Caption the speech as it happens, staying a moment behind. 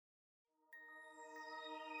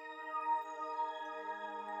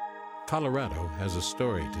Colorado has a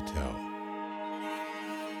story to tell.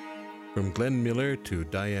 From Glenn Miller to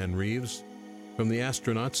Diane Reeves, from the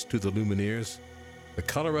astronauts to the Lumineers, the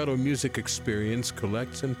Colorado Music Experience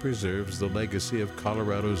collects and preserves the legacy of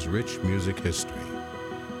Colorado's rich music history,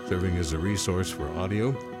 serving as a resource for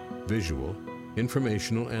audio, visual,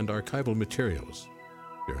 informational, and archival materials.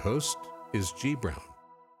 Your host is G. Brown.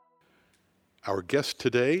 Our guest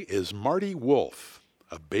today is Marty Wolff.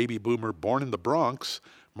 A baby boomer born in the Bronx,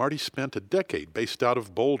 Marty spent a decade based out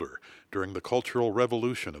of Boulder during the Cultural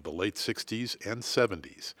Revolution of the late 60s and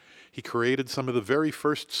 70s. He created some of the very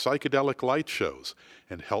first psychedelic light shows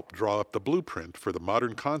and helped draw up the blueprint for the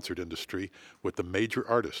modern concert industry with the major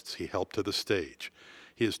artists he helped to the stage.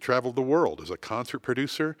 He has traveled the world as a concert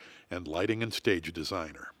producer and lighting and stage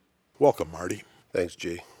designer. Welcome, Marty. Thanks,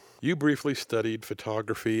 G. You briefly studied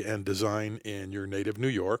photography and design in your native New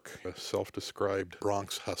York, a self-described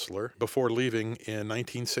Bronx hustler, before leaving in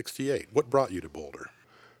 1968. What brought you to Boulder?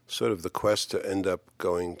 Sort of the quest to end up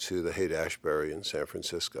going to the Haight-Ashbury in San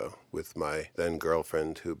Francisco with my then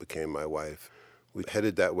girlfriend who became my wife. We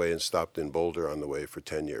headed that way and stopped in Boulder on the way for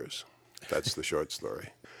 10 years. That's the short story.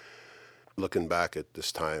 Looking back at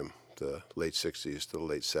this time, the late 60s to the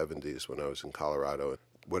late 70s when I was in Colorado,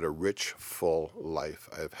 what a rich, full life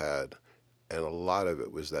I've had. And a lot of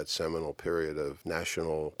it was that seminal period of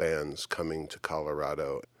national bands coming to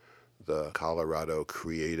Colorado, the Colorado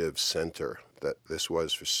Creative Center that this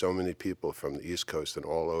was for so many people from the East Coast and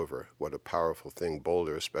all over. What a powerful thing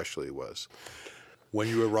Boulder especially was. When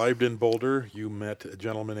you arrived in Boulder, you met a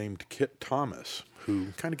gentleman named Kit Thomas,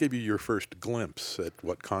 who kind of gave you your first glimpse at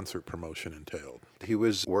what concert promotion entailed. He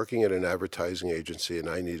was working at an advertising agency and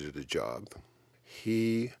I needed a job.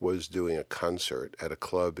 He was doing a concert at a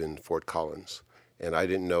club in Fort Collins, and I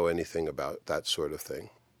didn't know anything about that sort of thing.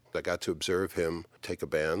 I got to observe him take a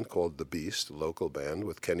band called The Beast, a local band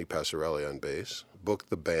with Kenny Passarelli on bass, book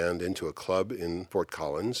the band into a club in Fort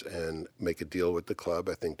Collins and make a deal with the club.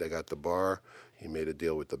 I think they got the bar. He made a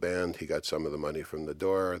deal with the band. He got some of the money from the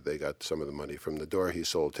door. They got some of the money from the door. He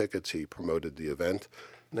sold tickets. He promoted the event.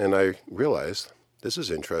 And I realized, this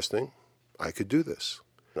is interesting. I could do this.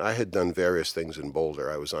 I had done various things in Boulder.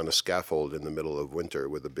 I was on a scaffold in the middle of winter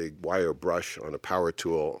with a big wire brush on a power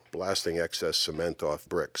tool, blasting excess cement off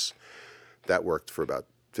bricks. That worked for about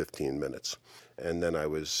 15 minutes. And then I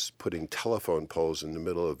was putting telephone poles in the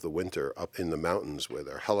middle of the winter up in the mountains where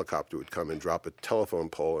their helicopter would come and drop a telephone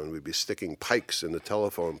pole, and we'd be sticking pikes in the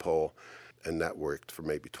telephone pole, and that worked for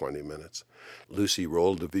maybe 20 minutes. Lucy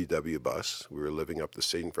rolled a VW bus. We were living up the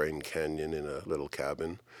St. Vrain Canyon in a little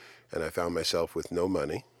cabin. And I found myself with no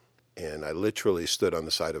money, and I literally stood on the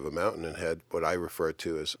side of a mountain and had what I refer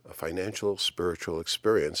to as a financial, spiritual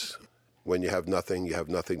experience. When you have nothing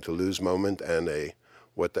to lose moment, and a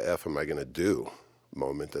what the F am I going to do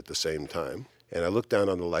moment at the same time. And I looked down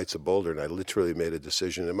on the lights of Boulder, and I literally made a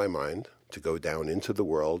decision in my mind to go down into the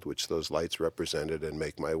world, which those lights represented, and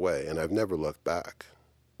make my way. And I've never looked back.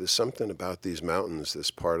 There's something about these mountains,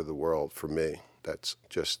 this part of the world, for me, that's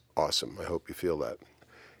just awesome. I hope you feel that.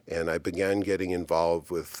 And I began getting involved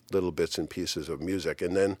with little bits and pieces of music.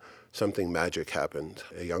 And then something magic happened.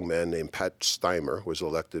 A young man named Pat Steimer was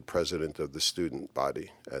elected president of the student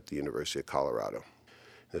body at the University of Colorado.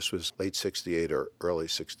 This was late 68 or early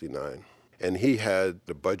 69. And he had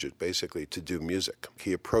the budget basically to do music.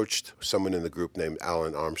 He approached someone in the group named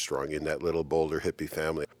Alan Armstrong in that little Boulder hippie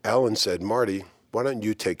family. Alan said, "Marty, why don't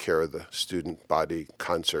you take care of the student body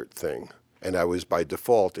concert thing?" And I was, by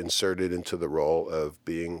default, inserted into the role of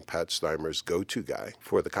being Pat Steimer's go-to guy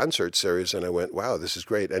for the concert series. And I went, wow, this is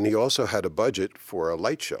great. And he also had a budget for a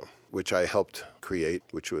light show, which I helped create,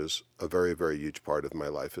 which was a very, very huge part of my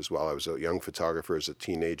life as well. I was a young photographer as a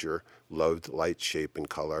teenager, loved light, shape, and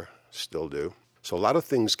color, still do. So a lot of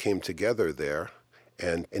things came together there.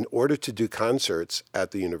 And in order to do concerts at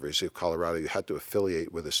the University of Colorado, you had to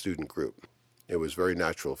affiliate with a student group. It was very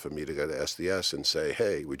natural for me to go to SDS and say,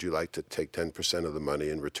 hey, would you like to take 10% of the money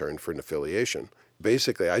in return for an affiliation?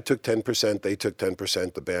 Basically, I took 10%, they took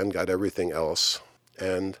 10%, the band got everything else.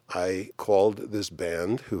 And I called this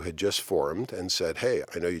band who had just formed and said, hey,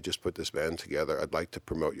 I know you just put this band together. I'd like to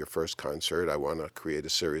promote your first concert. I want to create a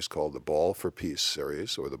series called the Ball for Peace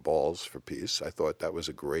series, or the Balls for Peace. I thought that was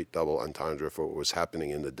a great double entendre for what was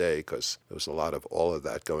happening in the day, because there was a lot of all of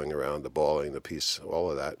that going around, the balling, the peace, all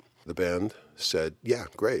of that. The band said, yeah,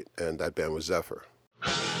 great. And that band was Zephyr.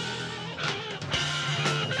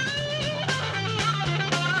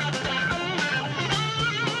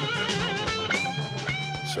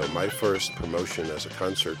 So my first promotion as a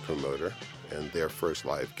concert promoter And their first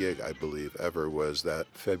live gig, I believe, ever was that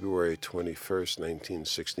February 21st,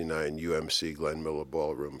 1969 UMC Glenn Miller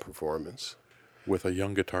Ballroom performance. With a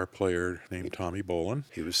young guitar player named Tommy Bolin.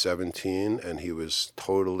 He was 17, and he was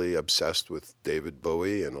totally obsessed with David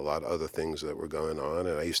Bowie and a lot of other things that were going on,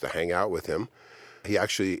 and I used to hang out with him. He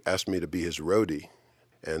actually asked me to be his roadie,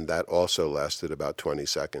 and that also lasted about 20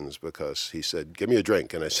 seconds because he said, "Give me a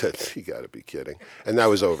drink," and I said, "You got to be kidding." And that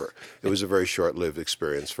was over. It was a very short-lived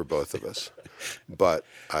experience for both of us, but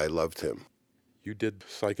I loved him. You did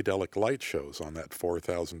psychedelic light shows on that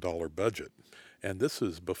 $4,000 budget. And this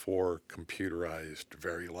is before computerized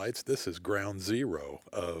Very Lights. This is ground zero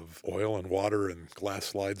of oil and water and glass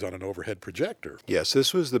slides on an overhead projector. Yes,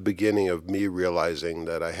 this was the beginning of me realizing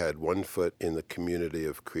that I had one foot in the community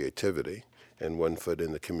of creativity and one foot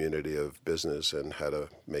in the community of business and how to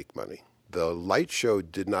make money. The light show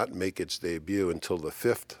did not make its debut until the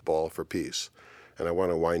fifth Ball for Peace, and I want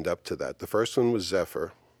to wind up to that. The first one was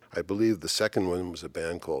Zephyr. I believe the second one was a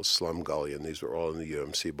band called Slum Gully, and these were all in the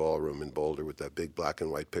UMC Ballroom in Boulder with that big black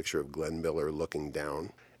and white picture of Glenn Miller looking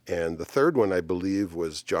down. And the third one, I believe,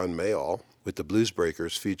 was John Mayall with the Blues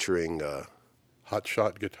Breakers featuring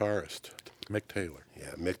hotshot guitarist Mick Taylor.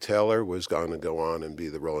 Yeah, Mick Taylor was going to go on and be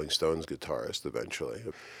the Rolling Stones guitarist eventually.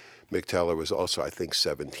 Mick Taylor was also, I think,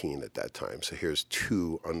 17 at that time. So here's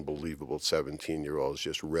two unbelievable 17-year-olds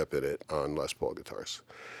just ripping it on Les Paul guitars.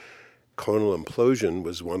 Conal Implosion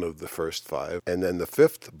was one of the first five. And then the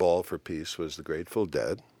fifth Ball for Peace was the Grateful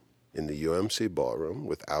Dead in the UMC Ballroom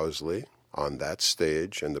with Owsley on that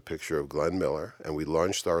stage and the picture of Glenn Miller. And we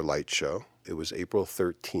launched our light show. It was April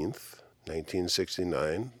 13th,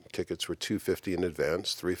 1969. Tickets were $250 in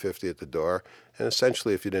advance, $350 at the door. And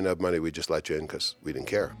essentially, if you didn't have money, we just let you in because we didn't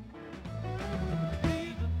care.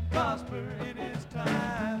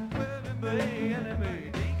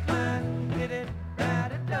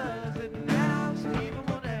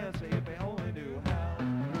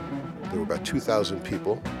 There were about 2,000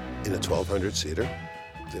 people in a 1,200-seater.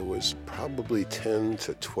 There was probably 10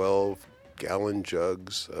 to 12 gallon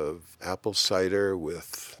jugs of apple cider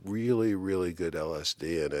with really, really good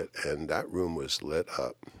LSD in it, and that room was lit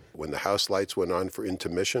up. When the house lights went on for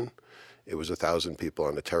intermission, it was 1,000 people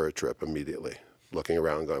on a terror trip immediately, looking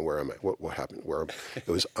around going, where am I? What happened? Where am I?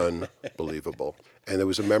 It was unbelievable. And it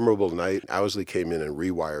was a memorable night. Owsley came in and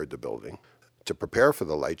rewired the building. To prepare for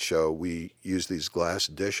the light show, we used these glass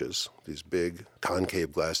dishes, these big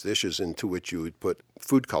concave glass dishes into which you would put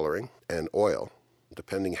food coloring and oil.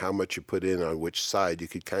 Depending how much you put in on which side, you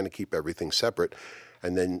could kind of keep everything separate.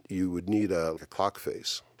 And then you would need a clock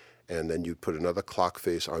face. And then you'd put another clock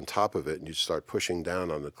face on top of it, and you'd start pushing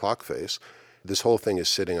down on the clock face. This whole thing is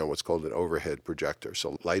sitting on what's called an overhead projector.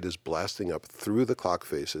 So light is blasting up through the clock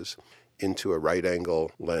faces into a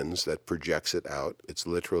right-angle lens that projects it out. It's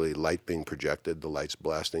literally light being projected. The light's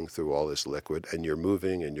blasting through all this liquid, and you're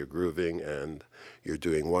moving and you're grooving and you're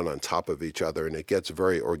doing one on top of each other, and it gets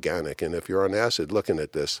very organic. And if you're on acid looking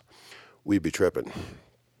at this, we'd be tripping.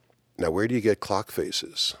 Now, where do you get clock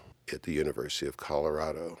faces? At the University of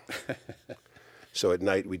Colorado. So at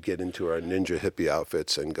night, we'd get into our ninja hippie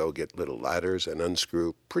outfits and go get little ladders and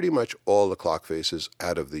unscrew pretty much all the clock faces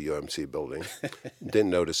out of the UMC building.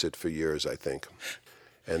 Didn't notice it for years, I think.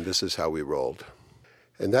 And this is how we rolled.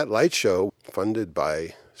 And that light show, funded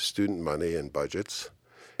by student money and budgets,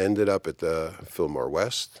 ended up at the Fillmore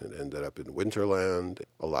West. It ended up in Winterland,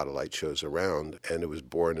 a lot of light shows around. And it was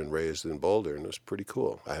born and raised in Boulder, and it was pretty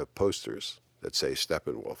cool. I have posters that say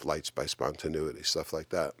Steppenwolf, Lights by Spontaneity, stuff like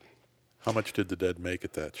that. How much did the Dead make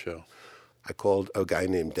at that show? I called a guy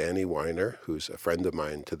named Danny Weiner, who's a friend of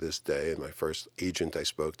mine to this day, and my first agent I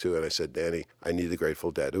spoke to, and I said, Danny, I need the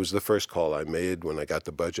Grateful Dead. It was the first call I made when I got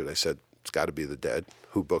the budget. I said, it's got to be the Dead.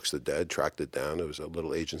 Who books the Dead? Tracked it down. It was a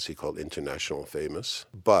little agency called International Famous,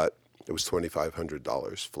 but it was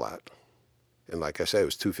 $2,500 flat. And like I say, it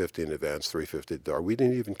was $250 in advance, $350 at the door. We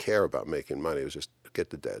didn't even care about making money. It was just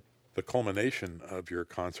get the Dead. The culmination of your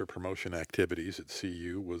concert promotion activities at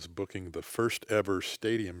CU was booking the first ever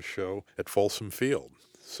stadium show at Folsom Field,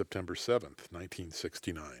 September 7th,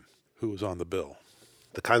 1969. Who was on the bill?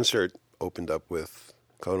 The concert opened up with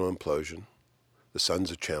Conal Implosion, the Sons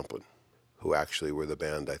of Champlin, who actually were the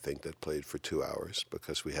band, I think, that played for 2 hours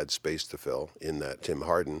because we had space to fill in that Tim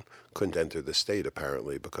Hardin couldn't enter the state,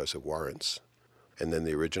 apparently, because of warrants. And then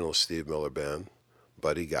the original Steve Miller Band,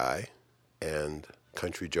 Buddy Guy, and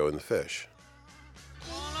Country Joe and the Fish.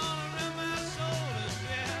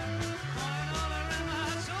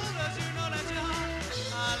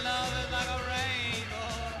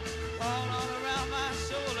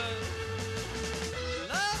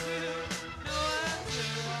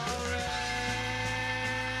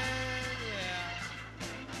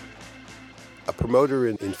 promoter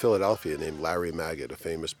in Philadelphia named Larry Maggot, a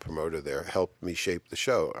famous promoter there, helped me shape the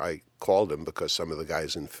show. I called him because some of the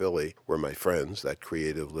guys in Philly were my friends, that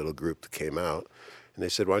creative little group that came out. And they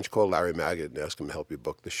said, why don't you call Larry Maggot and ask him to help you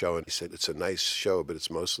book the show? And he said, it's a nice show, but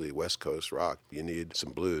it's mostly West Coast rock. You need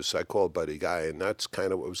some blues. So I called Buddy Guy, and that's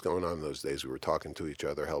kind of what was going on those days. We were talking to each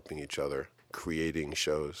other, helping each other, creating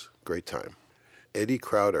shows. Great time. Eddie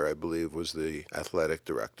Crowder, I believe, was the athletic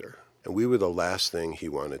director. And we were the last thing he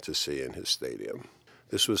wanted to see in his stadium.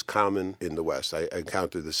 This was common in the West. I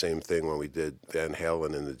encountered the same thing when we did Van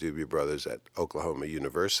Halen and the Doobie Brothers at Oklahoma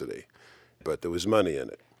University. But there was money in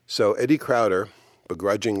it. So Eddie Crowder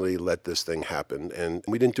begrudgingly let this thing happen, and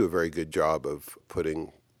we didn't do a very good job of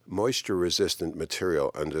putting moisture-resistant material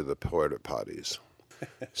under the porta potties.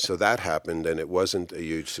 So that happened, and it wasn't a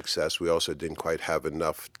huge success. We also didn't quite have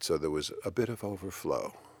enough, so there was a bit of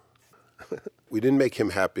overflow. We didn't make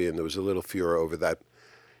him happy, and there was a little furor over that.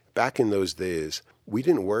 Back in those days, we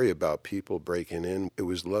didn't worry about people breaking in. It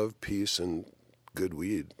was love, peace, and good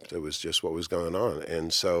weed. It was just what was going on.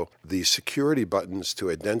 And so the security buttons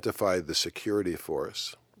to identify the security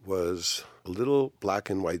force was a little black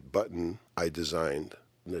and white button I designed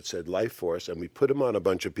that said Life Force, and we put them on a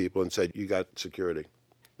bunch of people and said, you got security.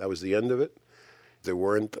 That was the end of it. There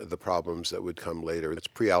weren't the problems that would come later. It's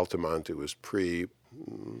pre-Altamont. It was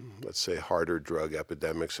let's say, harder drug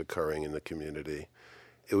epidemics occurring in the community.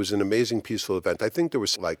 It was an amazing, peaceful event. I think there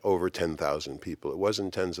was like over 10,000 people. It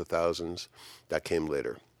wasn't tens of thousands. That came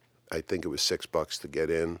later. I think it was $6 to get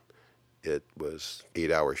in. It was an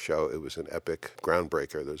 8-hour show. It was an epic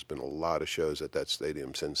groundbreaker. There's been a lot of shows at that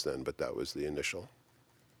stadium since then, but that was the initial.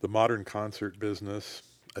 The modern concert business,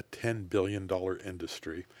 a $10 billion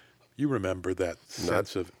industry. You remember that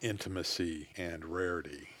sense of intimacy and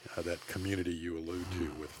rarity, that community you allude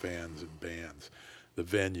to with fans and bands, the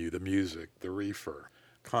venue, the music, the reefer.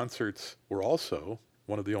 Concerts were also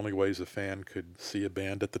one of the only ways a fan could see a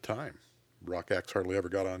band at the time. Rock acts hardly ever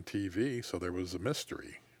got on TV, so there was a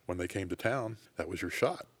mystery. When they came to town, that was your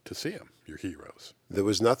shot to see them, your heroes. There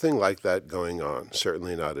was nothing like that going on,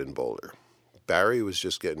 certainly not in Boulder. Barry was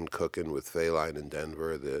just getting cooking with Phaline in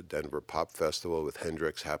Denver. The Denver Pop Festival with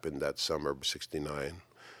Hendrix happened that summer of '69.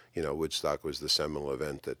 Woodstock was the seminal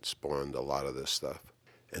event that spawned a lot of this stuff.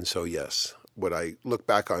 And so, yes, what I look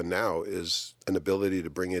back on now is an ability to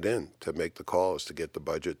bring it in, to make the calls, to get the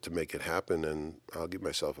budget, to make it happen, and I'll give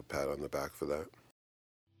myself a pat on the back for that.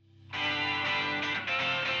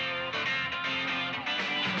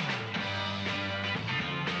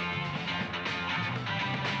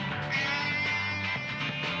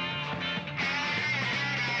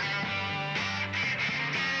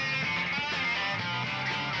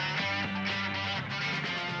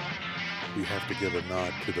 We have to give a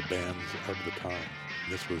nod to the bands of the time.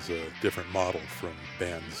 This was a different model from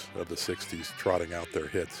bands of the 60s trotting out their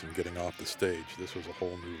hits and getting off the stage. This was a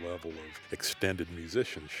whole new level of extended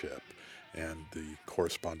musicianship and the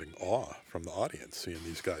corresponding awe from the audience seeing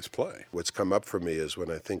these guys play. What's come up for me is when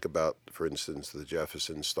I think about, for instance, the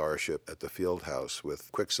Jefferson Starship at the Field House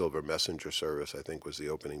with Quicksilver Messenger Service, I think was the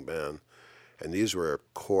opening band. And these were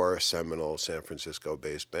core, seminal, San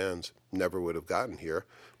Francisco-based bands. Never would have gotten here,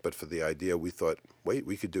 but for the idea, we thought, wait,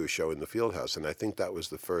 we could do a show in the Fieldhouse. And I think that was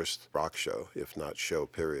the first rock show, if not show,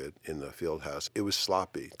 period, in the Fieldhouse. It was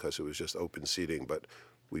sloppy because it was just open seating, but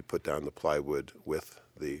we put down the plywood with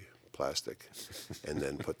the plastic and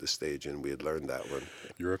then put the stage in. We had learned that one.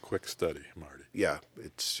 You're a quick study, Marty. Yeah,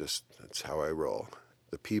 that's how I roll.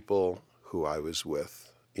 The people who I was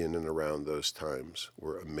with in and around those times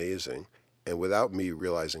were amazing. And without me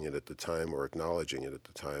realizing it at the time or acknowledging it at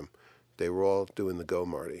the time, they were all doing the go,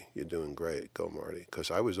 Marty. You're doing great. Go, Marty. Because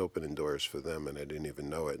I was opening doors for them and I didn't even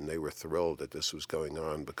know it. And they were thrilled that this was going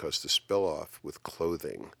on because the spill-off with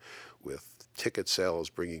clothing, with ticket sales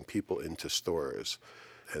bringing people into stores,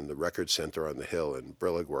 and the Record Center on the Hill and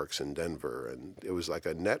Brillig Works in Denver. And it was like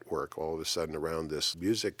a network all of a sudden around this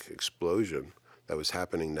music explosion that was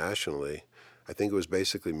happening nationally. I think it was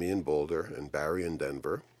basically me in Boulder and Barry in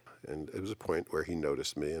Denver. And it was a point where he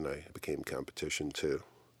noticed me, and I became competition, too.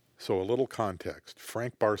 So a little context.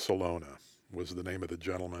 Frank Barcelona was the name of the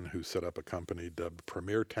gentleman who set up a company dubbed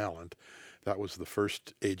Premier Talent. That was the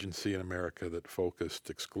first agency in America that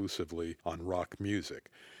focused exclusively on rock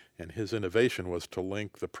music. And his innovation was to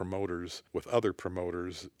link the promoters with other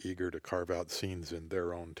promoters eager to carve out scenes in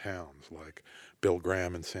their own towns, like Bill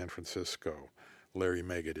Graham in San Francisco, Larry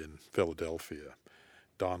Maggot in Philadelphia,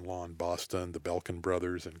 Don Law in Boston, the Belkin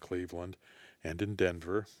brothers in Cleveland, and in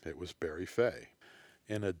Denver, it was Barry Fay.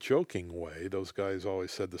 In a joking way, those guys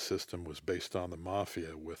always said the system was based on the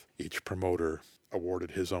mafia, with each promoter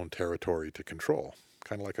awarded his own territory to control,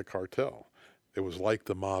 kind of like a cartel. It was like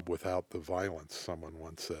the mob without the violence, someone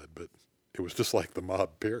once said, but it was just like the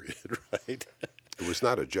mob, period, right? It was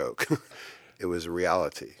not a joke. It was a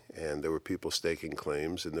reality, and there were people staking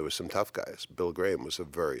claims, and there were some tough guys. Bill Graham was a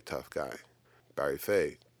very tough guy. Barry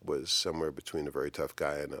Fay was somewhere between a very tough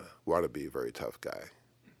guy and a wannabe very tough guy,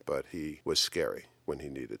 but he was scary when he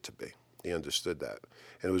needed to be. He understood that.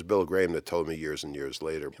 And it was Bill Graham that told me years and years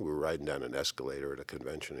later, we were riding down an escalator at a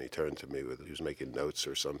convention, and he turned to me, he was making notes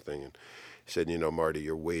or something, and he said, Marty,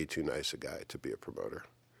 you're way too nice a guy to be a promoter.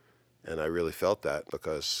 And I really felt that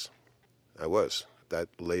because I was. That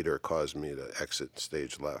later caused me to exit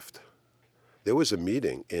stage left. There was a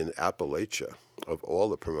meeting in Appalachia of all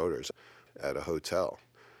the promoters at a hotel.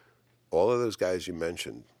 All of those guys you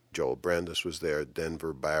mentioned, Joel Brandis was there,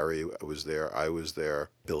 Denver Barry was there, I was there,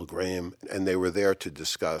 Bill Graham, and they were there to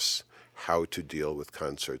discuss how to deal with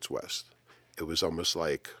Concerts West. It was almost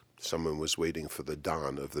like someone was waiting for the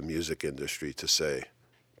dawn of the music industry to say,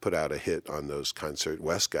 put out a hit on those Concert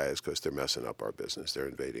West guys because they're messing up our business. They're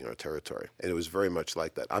invading our territory. And it was very much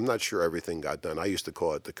like that. I'm not sure everything got done. I used to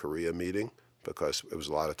call it the Korea meeting because it was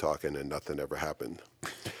a lot of talking and nothing ever happened.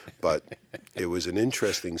 But it was an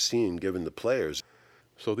interesting scene given the players.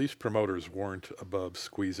 So these promoters weren't above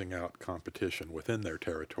squeezing out competition within their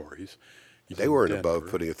territories. They weren't above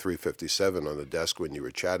putting a 357 on the desk when you were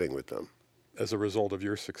chatting with them. As a result of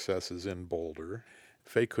your successes in Boulder,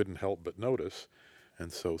 Fay couldn't help but notice.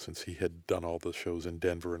 And so since he had done all the shows in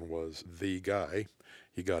Denver and was the guy,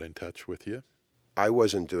 he got in touch with you. I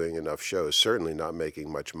wasn't doing enough shows, certainly not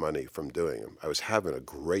making much money from doing them. I was having a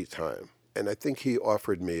great time. And I think he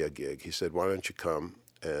offered me a gig. He said, why don't you come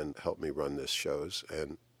and help me run this shows?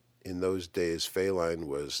 And in those days, Fayline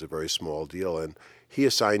was a very small deal. And he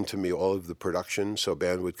assigned to me all of the production. So a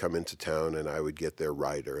band would come into town and I would get their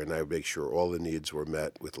rider. And I would make sure all the needs were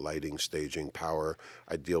met with lighting, staging, power.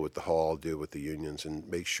 I'd deal with the hall, deal with the unions, and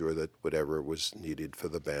make sure that whatever was needed for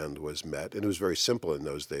the band was met. And it was very simple in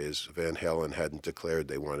those days. Van Halen hadn't declared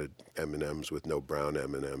they wanted M&Ms with no brown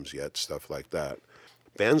M&Ms yet, stuff like that.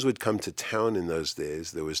 Bands would come to town in those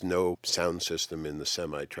days. There was no sound system in the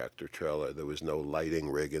semi-tractor trailer. There was no lighting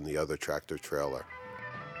rig in the other tractor trailer.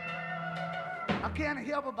 I can't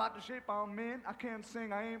help about the shape I'm in. I can't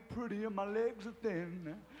sing, I ain't pretty, and my legs are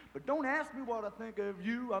thin. But don't ask me what I think of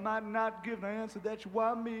you. I might not give the answer that you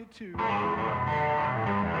want me to.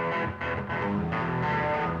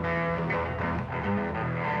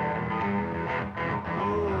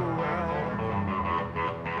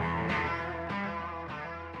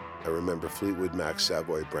 I remember Fleetwood Mac,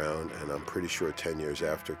 Savoy Brown, and I'm pretty sure 10 years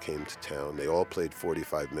after came to town. They all played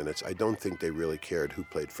 45 minutes. I don't think they really cared who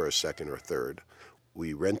played first, second, or third.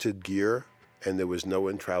 We rented gear, and there was no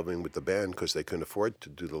one traveling with the band because they couldn't afford to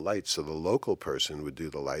do the lights, so the local person would do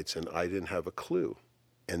the lights, and I didn't have a clue.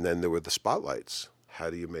 And then there were the spotlights. How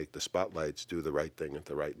do you make the spotlights do the right thing at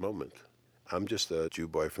the right moment? I'm just a Jew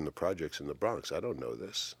boy from the projects in the Bronx. I don't know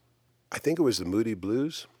this. I think it was the Moody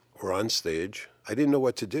Blues. We're on stage. I didn't know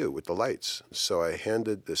what to do with the lights. So I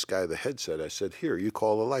handed this guy the headset. I said, here, you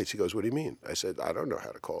call the lights. He goes, what do you mean? I said, I don't know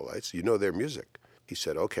how to call lights. You know their music. He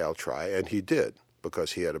said, okay, I'll try. And he did,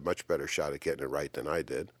 because he had a much better shot at getting it right than I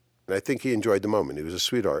did. And I think he enjoyed the moment. He was a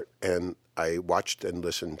sweetheart. And I watched and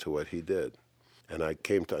listened to what he did. And I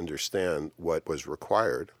came to understand what was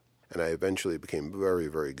required. And I eventually became very,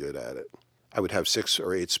 very good at it. I would have 6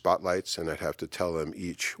 or 8 spotlights, and I'd have to tell them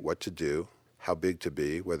each what to do, how big to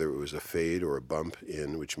be, whether it was a fade or a bump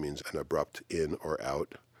in, which means an abrupt in or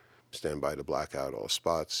out, stand by to black out all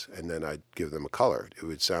spots, and then I'd give them a color. It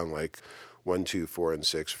would sound like 1, 2, 4, and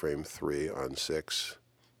 6, frame 3 on 6,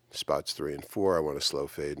 spots 3 and 4, I want a slow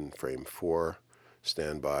fade in frame 4,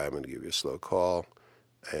 stand by, I'm going to give you a slow call,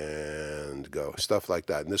 and go. Stuff like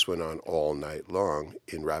that. And this went on all night long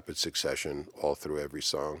in rapid succession, all through every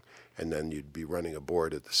song. And then you'd be running a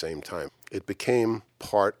board at the same time. It became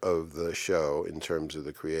part of the show in terms of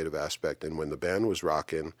the creative aspect. And when the band was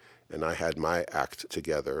rocking and I had my act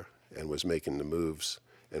together and was making the moves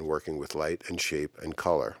and working with light and shape and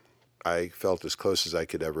color, I felt as close as I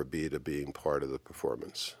could ever be to being part of the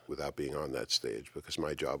performance without being on that stage, because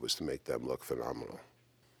my job was to make them look phenomenal.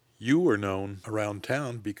 You were known around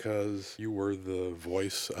town because you were the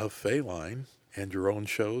voice of Fayline and your own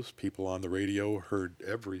shows. People on the radio heard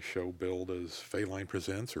every show billed as Fayline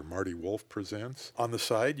Presents or Marty Wolff Presents. On the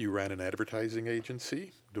side, you ran an advertising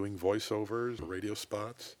agency doing voiceovers, radio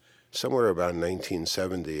spots. Somewhere about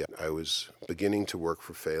 1970, I was beginning to work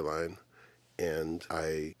for Fayline, and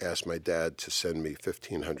I asked my dad to send me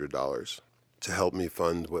 $1,500 to help me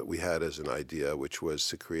fund what we had as an idea, which was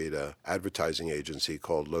to create an advertising agency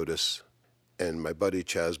called Lotus. And my buddy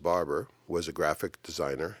Chaz Barber was a graphic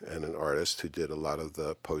designer and an artist who did a lot of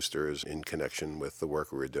the posters in connection with the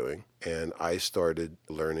work we were doing. And I started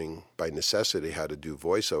learning by necessity how to do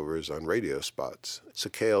voiceovers on radio spots. So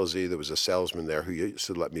KLZ, there was a salesman there who used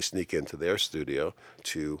to let me sneak into their studio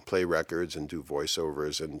to play records and do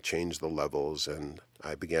voiceovers and change the levels. And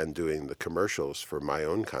I began doing the commercials for my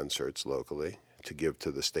own concerts locally to give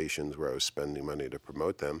to the stations where I was spending money to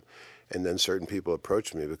promote them. And then certain people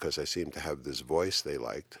approached me because I seemed to have this voice they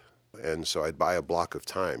liked. And so I'd buy a block of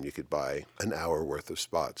time. You could buy an hour worth of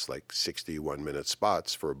spots, like 61-minute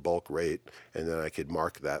spots for a bulk rate. And then I could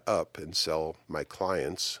mark that up and sell my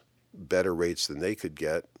clients better rates than they could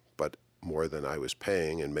get, but more than I was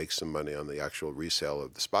paying, and make some money on the actual resale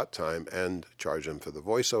of the spot time and charge them for the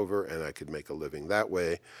voiceover. And I could make a living that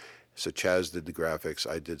way. So Chaz did the graphics,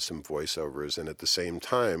 I did some voiceovers, and at the same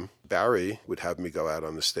time, Barry would have me go out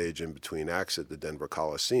on the stage in between acts at the Denver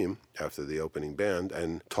Coliseum after the opening band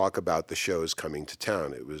and talk about the shows coming to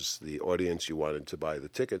town. It was the audience you wanted to buy the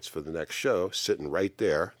tickets for the next show, sitting right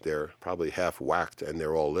there. They're probably half whacked, and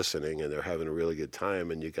they're all listening, and they're having a really good time,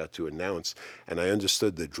 and you got to announce. And I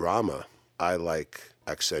understood the drama. I like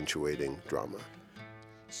accentuating drama.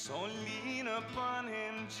 So lean upon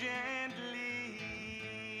him gently,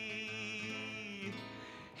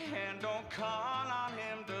 and don't call on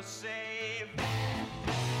him to save.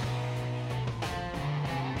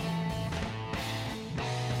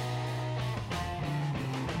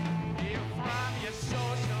 You from your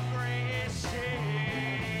social graces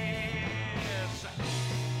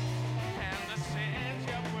and the sins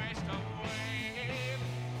you wished away.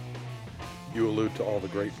 You allude to all the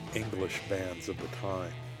great English bands of the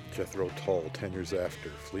time. Jethro Tull, 10 Years After,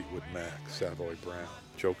 Fleetwood Mac, Savoy Brown,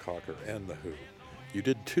 Joe Cocker, and The Who. You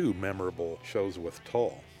did 2 memorable shows with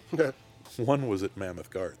Tull. One was at Mammoth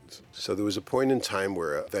Gardens. So there was a point in time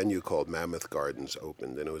where a venue called Mammoth Gardens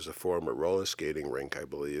opened, and it was a former roller skating rink, I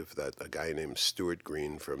believe, that a guy named Stuart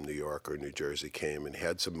Green from New York or New Jersey came and he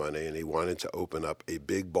had some money, and he wanted to open up a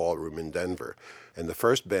big ballroom in Denver. And the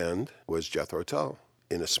first band was Jethro Tull.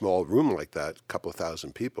 In a small room like that, a couple of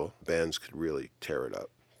thousand people, bands could really tear it up,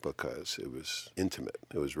 because it was intimate,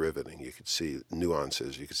 it was riveting. You could see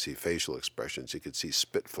nuances, you could see facial expressions, you could see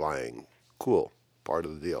spit flying. Cool, part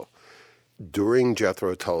of the deal. During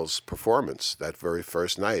Jethro Tull's performance, that very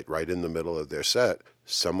first night, right in the middle of their set,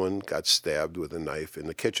 someone got stabbed with a knife in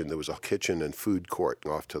the kitchen. There was a kitchen and food court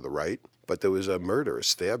off to the right, but there was a murder, a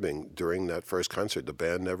stabbing during that first concert. The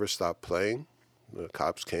band never stopped playing. The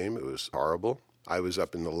cops came, it was horrible. I was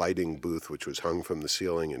up in the lighting booth, which was hung from the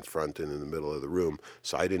ceiling in front and in the middle of the room,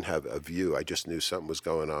 so I didn't have a view. I just knew something was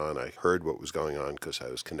going on. I heard what was going on because I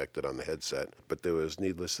was connected on the headset. But there was,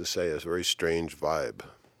 needless to say, a very strange vibe.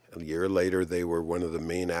 A year later, they were one of the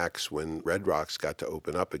main acts when Red Rocks got to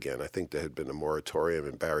open up again. I think there had been a moratorium,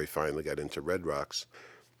 and Barry finally got into Red Rocks.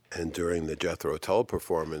 And during the Jethro Tull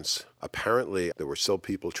performance, apparently there were still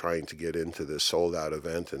people trying to get into this sold-out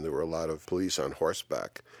event, and there were a lot of police on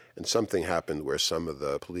horseback. And something happened where some of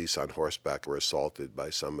the police on horseback were assaulted by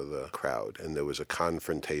some of the crowd, and there was a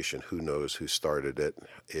confrontation. Who knows who started it?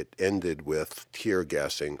 It ended with tear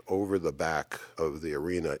gassing over the back of the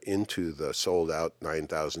arena into the sold-out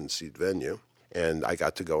 9,000-seat venue. And I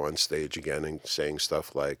got to go on stage again and saying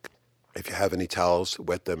stuff like, if you have any towels,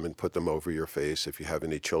 wet them and put them over your face. If you have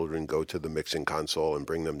any children, go to the mixing console and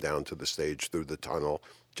bring them down to the stage through the tunnel.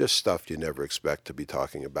 Just stuff you never expect to be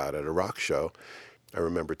talking about at a rock show. I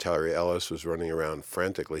remember Terry Ellis was running around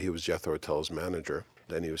frantically. He was Jethro Tull's manager.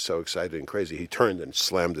 And he was so excited and crazy, he turned and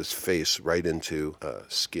slammed his face right into a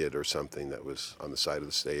skid or something that was on the side of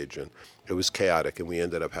the stage. And it was chaotic, and we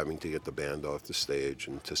ended up having to get the band off the stage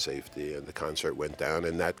and to safety, and the concert went down,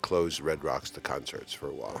 and that closed Red Rocks to concerts for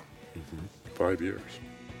a while. 5 years.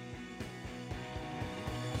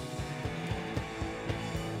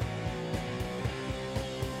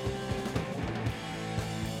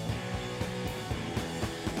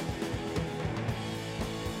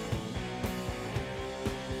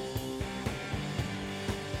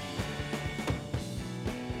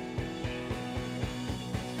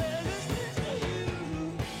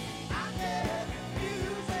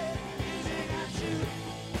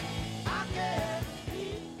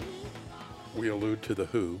 We allude to The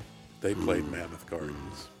Who. They played Mammoth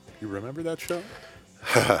Gardens. You remember that show?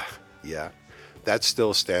 Yeah. That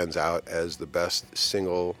still stands out as the best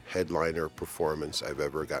single headliner performance I've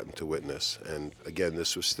ever gotten to witness. And again,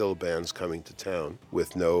 this was still bands coming to town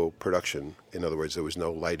with no production. In other words, there was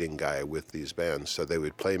no lighting guy with these bands. So they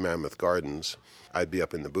would play Mammoth Gardens. I'd be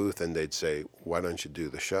up in the booth and they'd say, why don't you do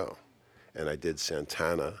the show? and I did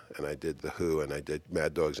Santana, and I did The Who, and I did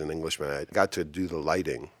Mad Dogs and Englishmen. I got to do the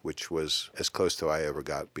lighting, which was as close to I ever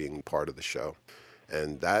got being part of the show.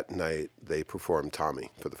 And that night, they performed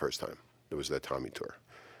Tommy for the first time. It was their Tommy tour.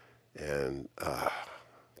 And,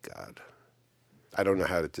 God, I don't know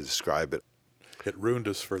how to describe it. It ruined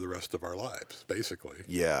us for the rest of our lives, basically.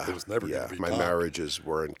 Yeah. It was never going to be My topped. marriages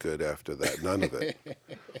weren't good after that. None of it.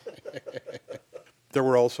 There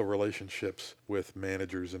were also relationships with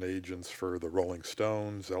managers and agents for the Rolling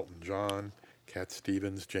Stones, Elton John, Cat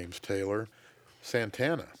Stevens, James Taylor.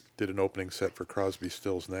 Santana did an opening set for Crosby,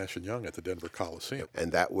 Stills, Nash & Young at the Denver Coliseum.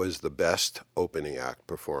 And that was the best opening act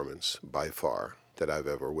performance by far that I've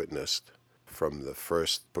ever witnessed. From the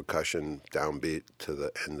first percussion downbeat to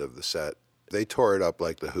the end of the set. They tore it up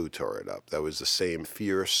like The Who tore it up. That was the same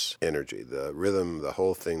fierce energy. The rhythm, the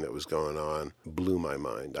whole thing that was going on blew my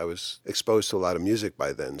mind. I was exposed to a lot of music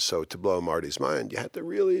by then, so to blow Marty's mind, you had to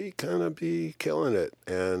really kind of be killing it.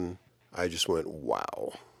 And I just went,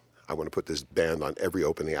 wow. I want to put this band on every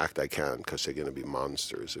opening act I can because they're going to be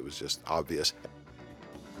monsters. It was just obvious.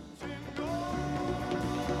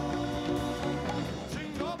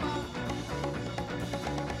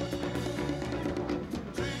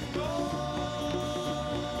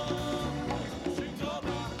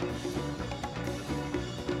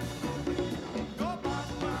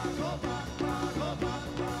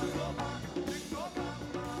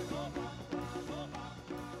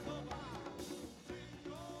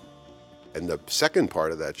 And the second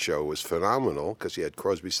part of that show was phenomenal because you had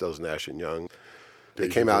Crosby, Stills, Nash & Young. They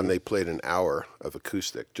came out and they played an hour of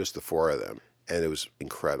acoustic, just the four of them, and it was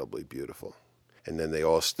incredibly beautiful. And then they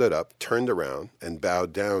all stood up, turned around, and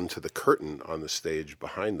bowed down to the curtain on the stage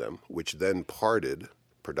behind them, which then parted,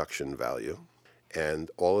 production value, and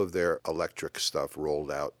all of their electric stuff rolled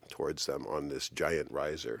out towards them on this giant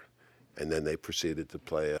riser. And then they proceeded to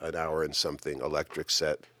play an hour and something electric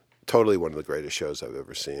set. Totally one of the greatest shows I've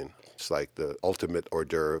ever seen. It's like the ultimate hors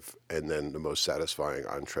d'oeuvre and then the most satisfying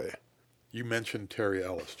entree. You mentioned Terry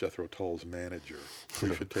Ellis, Jethro Tull's manager.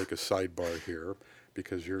 We should take a sidebar here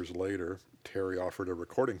because years later, Terry offered a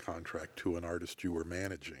recording contract to an artist you were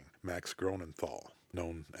managing, Max Gronenthal,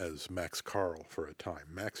 known as Max Carl for a time.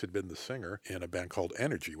 Max had been the singer in a band called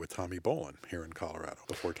Energy with Tommy Bolin here in Colorado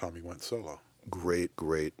before Tommy went solo. Great,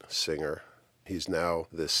 great singer. He's now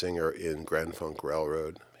the singer in Grand Funk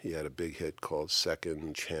Railroad. He had a big hit called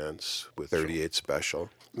Second Chance with 38 Special.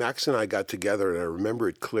 Max and I got together, and I remember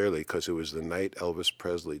it clearly because it was the night Elvis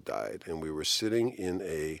Presley died, and we were sitting in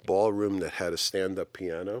a ballroom that had a stand-up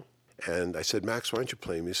piano, and I said, Max, why don't you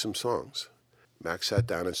play me some songs? Max sat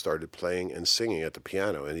down and started playing and singing at the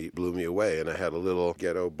piano, and he blew me away, and I had a little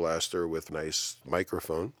ghetto blaster with a nice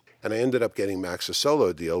microphone, and I ended up getting Max a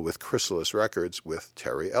solo deal with Chrysalis Records with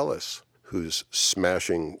Terry Ellis, whose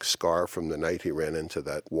smashing scar from the night he ran into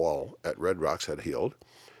that wall at Red Rocks had healed.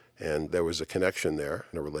 And there was a connection there,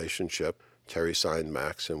 and a relationship. Terry signed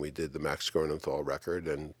Max, and we did the Max Gronenthal record,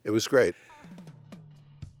 and it was great.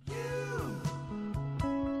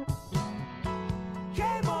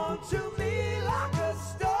 Came on to me like a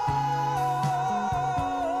star.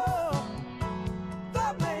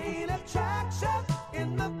 The main attraction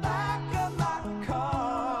in the back of my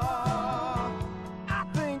car. I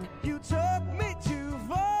think you took me too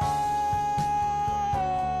far.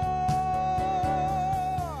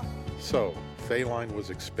 So, Phaline was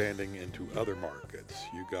expanding into other markets.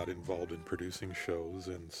 You got involved in producing shows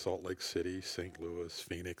in Salt Lake City, St. Louis,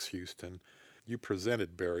 Phoenix, Houston. You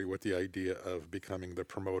presented Barry with the idea of becoming the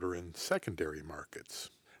promoter in secondary markets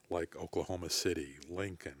like Oklahoma City,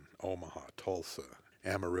 Lincoln, Omaha, Tulsa,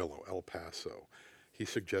 Amarillo, El Paso. He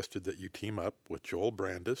suggested that you team up with Joel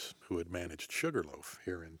Brandis, who had managed Sugarloaf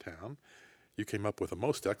here in town. You came up with a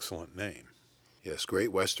most excellent name. Yes,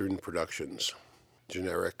 Great Western Productions.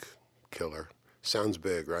 Generic, killer. Sounds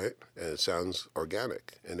big, right? And it sounds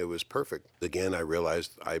organic, and it was perfect. Again, I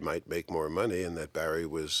realized I might make more money and that Barry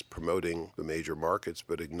was promoting the major markets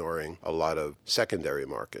but ignoring a lot of secondary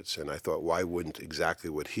markets. And I thought, why wouldn't exactly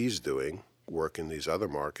what he's doing work in these other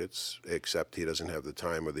markets, except he doesn't have the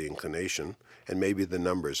time or the inclination, and maybe the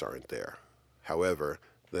numbers aren't there. However,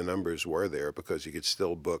 the numbers were there because you could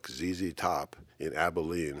still book ZZ Top in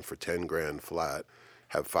Abilene for 10 grand flat,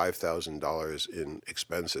 have $5,000 in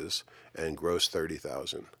expenses, and gross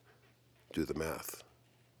 $30,000. Do the math.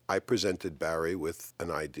 I presented Barry with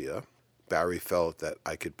an idea. Barry felt that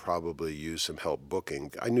I could probably use some help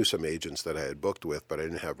booking. I knew some agents that I had booked with, but I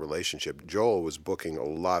didn't have relationship. Joel was booking a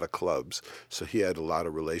lot of clubs, so he had a lot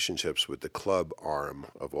of relationships with the club arm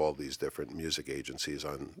of all these different music agencies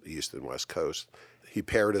on the East and West Coast. He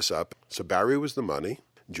paired us up. So Barry was the money.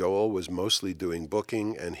 Joel was mostly doing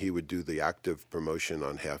booking, and he would do the active promotion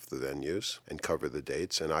on half the venues and cover the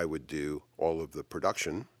dates, and I would do all of the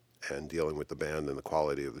production and dealing with the band and the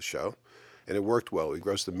quality of the show. And it worked well. We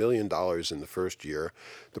grossed $1 million in the first year.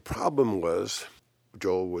 The problem was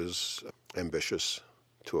Joel was ambitious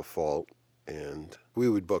to a fault, and we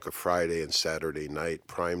would book a Friday and Saturday night,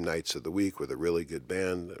 prime nights of the week, with a really good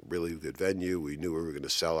band, a really good venue. We knew we were going to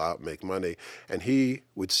sell out and make money. And he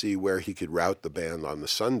would see where he could route the band on the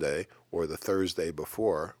Sunday or the Thursday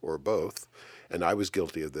before, or both. And I was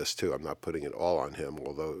guilty of this too. I'm not putting it all on him,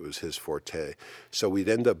 although it was his forte. So we'd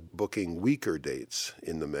end up booking weaker dates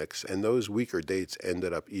in the mix, and those weaker dates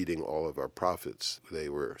ended up eating all of our profits. They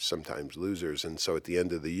were sometimes losers. And so at the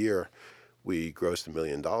end of the year, we grossed $1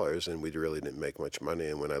 million, and we really didn't make much money.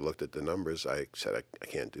 And when I looked at the numbers, I said, I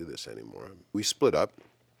can't do this anymore. We split up.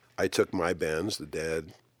 I took my bands, the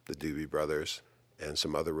Dad, the Doobie Brothers, and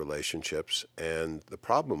some other relationships. And the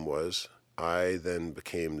problem was I then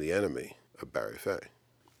became the enemy of Barry Fay.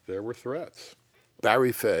 There were threats.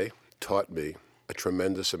 Barry Fay taught me a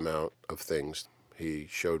tremendous amount of things. He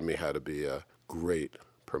showed me how to be a great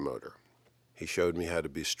promoter. He showed me how to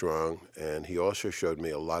be strong, and he also showed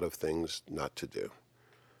me a lot of things not to do.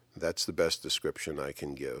 That's the best description I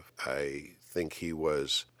can give. I think he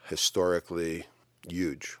was historically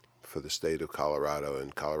huge for the state of Colorado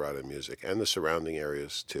and Colorado music, and the surrounding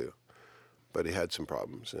areas too. But he had some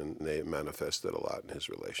problems, and they manifested a lot in his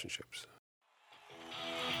relationships.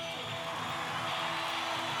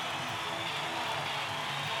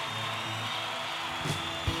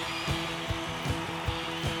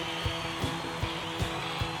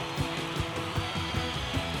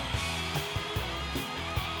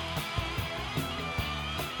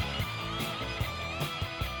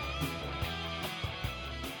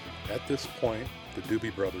 At this point, the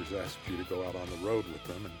Doobie Brothers asked you to go out on the road with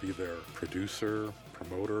them and be their producer,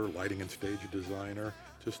 promoter, lighting and stage designer,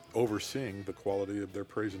 just overseeing the quality of their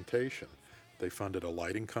presentation. They funded a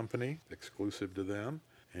lighting company exclusive to them,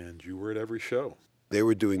 and you were at every show. They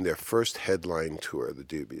were doing their first headline tour, the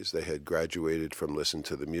Doobies. They had graduated from Listen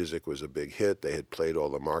to the Music was a big hit. They had played all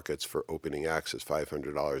the markets for opening acts at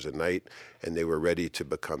 $500 a night, and they were ready to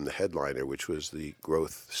become the headliner, which was the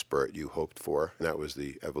growth spurt you hoped for. And that was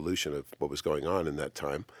the evolution of what was going on in that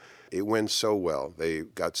time. It went so well. They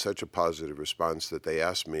got such a positive response that they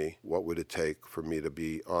asked me what would it take for me to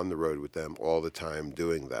be on the road with them all the time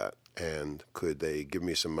doing that. And could they give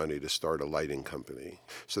me some money to start a lighting company?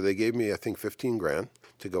 So they gave me, I think, $15,000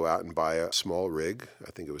 to go out and buy a small rig.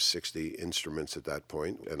 I think it was 60 instruments at that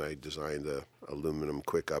point. And I designed a aluminum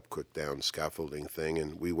quick up, quick down scaffolding thing.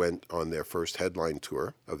 And we went on their first headline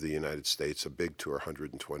tour of the United States, a big tour,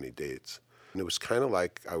 120 dates. And it was kind of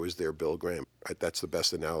like I was their Bill Graham. That's the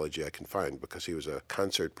best analogy I can find, because he was a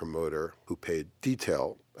concert promoter who paid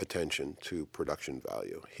detail attention to production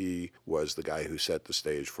value. He was the guy who set the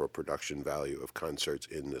stage for production value of concerts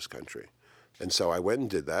in this country. And so I went and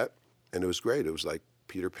did that, and it was great. It was like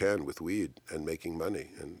Peter Pan with weed and making money,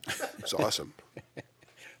 and it was awesome.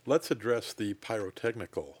 Let's address the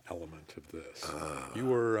pyrotechnical element of this. You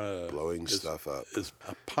were blowing stuff up. Is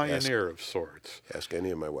a pioneer of sorts. Ask any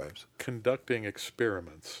of my wives. Conducting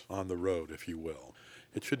experiments on the road, if you will.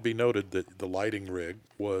 It should be noted that the lighting rig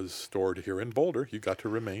was stored here in Boulder. You got to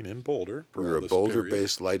remain in Boulder. We were a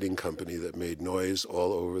Boulder-based lighting company that made noise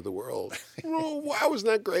all over the world. Oh, wow,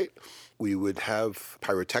 wasn't that great? We would have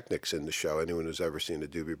pyrotechnics in the show. Anyone who's ever seen a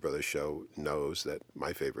Doobie Brothers show knows that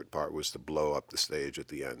my favorite part was to blow up the stage at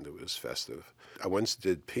the end. It was festive. I once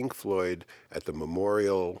did Pink Floyd at the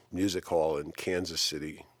Memorial Music Hall in Kansas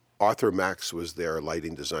City. Arthur Max was their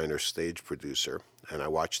lighting designer, stage producer, and I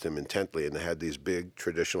watched him intently, and they had these big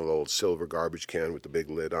traditional old silver garbage can with the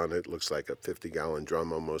big lid on it. Looks like a 50-gallon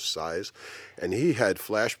drum almost size. And he had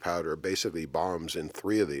flash powder, basically bombs, in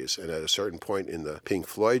 3 of these. And at a certain point in the Pink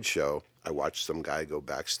Floyd show, I watched some guy go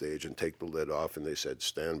backstage and take the lid off, and they said,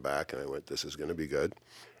 stand back. And I went, this is going to be good.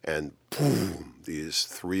 And boom, these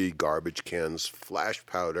 3 garbage cans, flash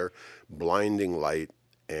powder, blinding light,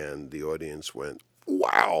 and the audience went,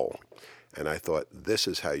 wow. And I thought, this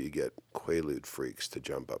is how you get Quaalude freaks to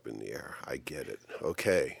jump up in the air. I get it.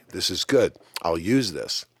 Okay, this is good. I'll use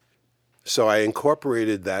this. So I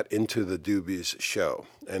incorporated that into the Doobies show.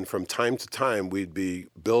 And from time to time, we'd be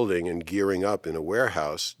building and gearing up in a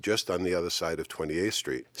warehouse just on the other side of 28th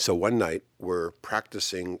Street. So one night, we're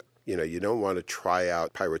practicing. You know, you don't want to try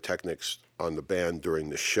out pyrotechnics on the band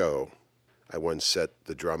during the show. I once set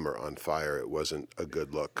the drummer on fire. It wasn't a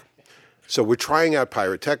good look. So we're trying out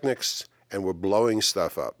pyrotechnics, and we're blowing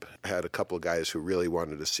stuff up. I had a couple of guys who really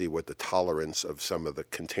wanted to see what the tolerance of some of the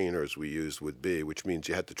containers we used would be, which means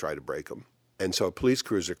you had to try to break them. And so a police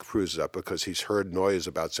cruiser cruises up because he's heard noise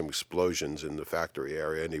about some explosions in the factory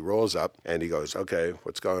area. And he rolls up and he goes, okay,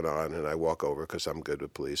 what's going on? And I walk over because I'm good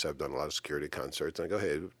with police. I've done a lot of security concerts. And I go,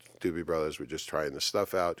 hey, Doobie Brothers, we're just trying this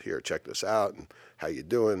stuff out. Here, check this out. And how you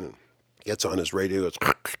doing? And gets on his radio, goes,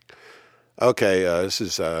 okay, this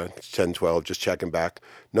is 1012, just checking back.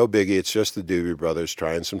 No biggie, it's just the Doobie Brothers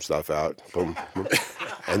trying some stuff out. Boom, boom.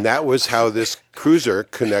 And that was how this cruiser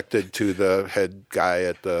connected to the head guy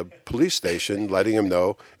at the police station, letting him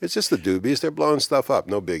know, it's just the Doobies, they're blowing stuff up,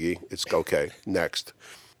 no biggie, it's okay, next.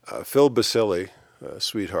 Phil Basile,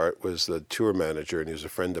 sweetheart, was the tour manager, and he was a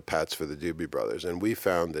friend of Pat's for the Doobie Brothers. And we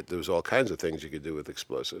found that there was all kinds of things you could do with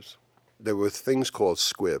explosives. There were things called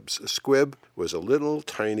squibs. A squib was a little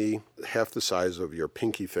tiny, half the size of your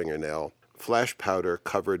pinky fingernail, flash powder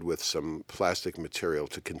covered with some plastic material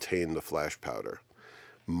to contain the flash powder.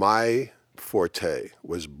 My forte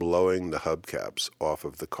was blowing the hubcaps off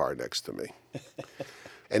of the car next to me.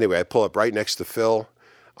 Anyway, I pull up right next to Phil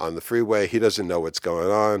on the freeway. He doesn't know what's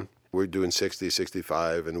going on. We're doing 60,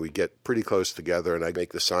 65, and we get pretty close together, and I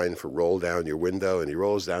make the sign for roll down your window, and he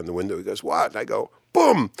rolls down the window. He goes, what? And I go,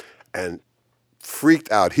 boom! And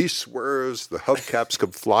freaked out. He swerves, the hubcaps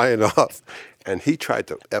come flying off, and he tried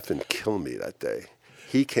to effing kill me that day.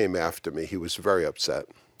 He came after me. He was very upset.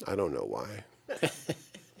 I don't know why.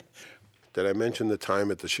 Did I mention the time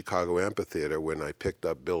at the Chicago Amphitheater when I picked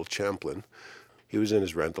up Bill Champlin? He was in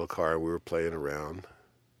his rental car, and we were playing around.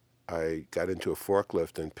 I got into a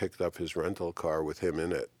forklift and picked up his rental car with him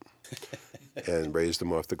in it and raised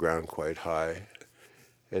him off the ground quite high,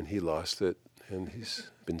 and he lost it. And he's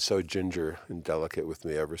been so ginger and delicate with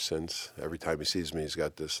me ever since. Every time he sees me, he's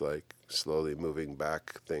got this, like, slowly moving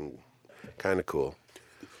back thing. Kind of cool.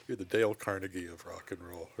 You're the Dale Carnegie of rock and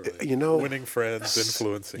roll. Right? You know, winning friends,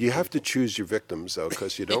 influencing You have people. to choose your victims, though,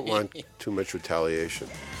 because you don't want too much retaliation.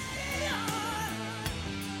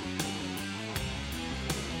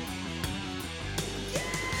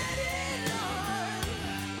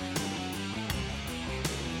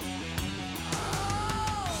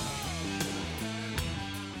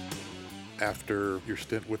 After your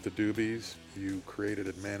stint with the Doobies, you created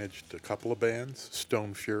and managed a couple of bands,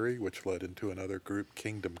 Stone Fury, which led into another group,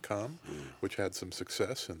 Kingdom Come, which had some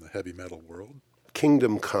success in the heavy metal world.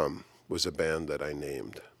 Kingdom Come was a band that I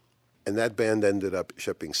named. And that band ended up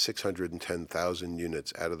shipping 610,000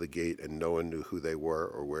 units out of the gate, and no one knew who they were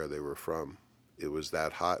or where they were from. It was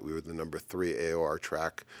that hot. We were the number 3 AOR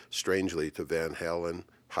track, strangely, to Van Halen,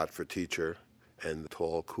 Hot for Teacher, and The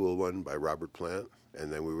Tall Cool One by Robert Plant. And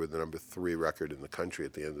then we were the number 3 record in the country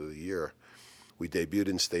at the end of the year. We debuted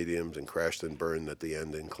in stadiums and crashed and burned at the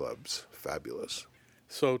end in clubs. Fabulous.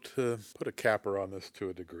 So to put a capper on this to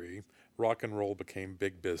a degree, rock and roll became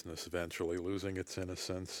big business eventually, losing its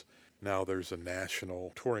innocence. Now there's a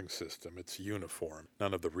national touring system. It's uniform.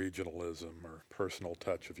 None of the regionalism or personal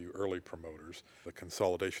touch of you early promoters. The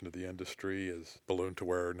consolidation of the industry is ballooned to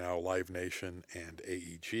where now Live Nation and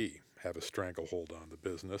AEG have a stranglehold on the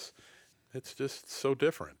business. It's just so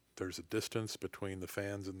different. There's a distance between the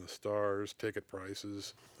fans and the stars, ticket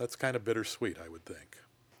prices. That's kind of bittersweet, I would think.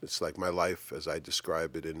 It's like my life, as I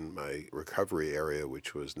describe it in my recovery area,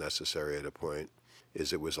 which was necessary at a point,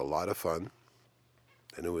 is it was a lot of fun,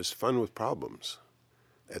 and it was fun with problems.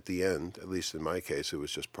 At the end, at least in my case, it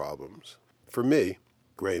was just problems. For me,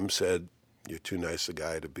 Graham said, you're too nice a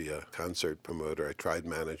guy to be a concert promoter. I tried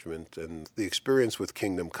management, and the experience with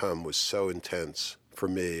Kingdom Come was so intense. For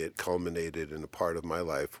me, it culminated in a part of my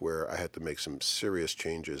life where I had to make some serious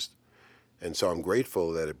changes. And so I'm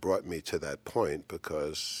grateful that it brought me to that point,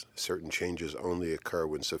 because certain changes only occur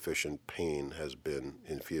when sufficient pain has been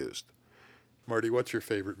infused. Marty, what's your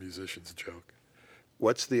favorite musician's joke?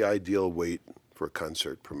 What's the ideal weight for a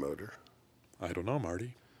concert promoter? I don't know,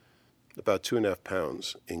 Marty. About 2.5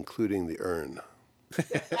 pounds, including the urn.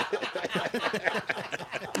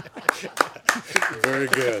 Very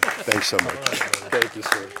good. Thanks so much. Thank you,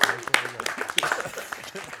 sir.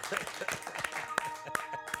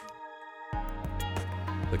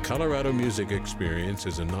 The Colorado Music Experience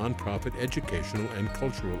is a nonprofit educational and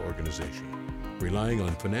cultural organization, relying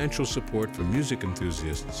on financial support from music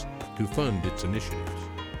enthusiasts to fund its initiatives.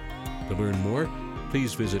 To learn more,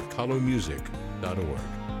 please visit colomusic.org.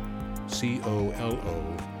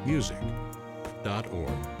 COLO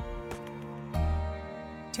music.org.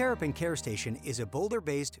 Terrapin Care Station is a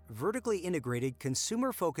Boulder-based, vertically integrated,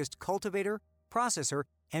 consumer-focused cultivator, processor,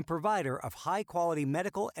 and provider of high-quality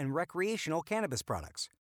medical and recreational cannabis products.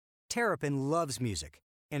 Terrapin loves music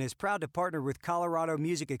and is proud to partner with Colorado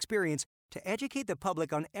Music Experience to educate the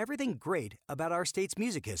public on everything great about our state's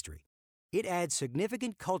music history. It adds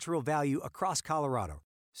significant cultural value across Colorado,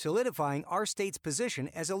 solidifying our state's position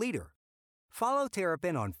as a leader. Follow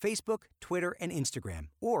Terrapin on Facebook, Twitter, and Instagram,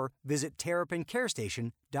 or visit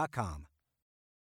terrapincarestation.com.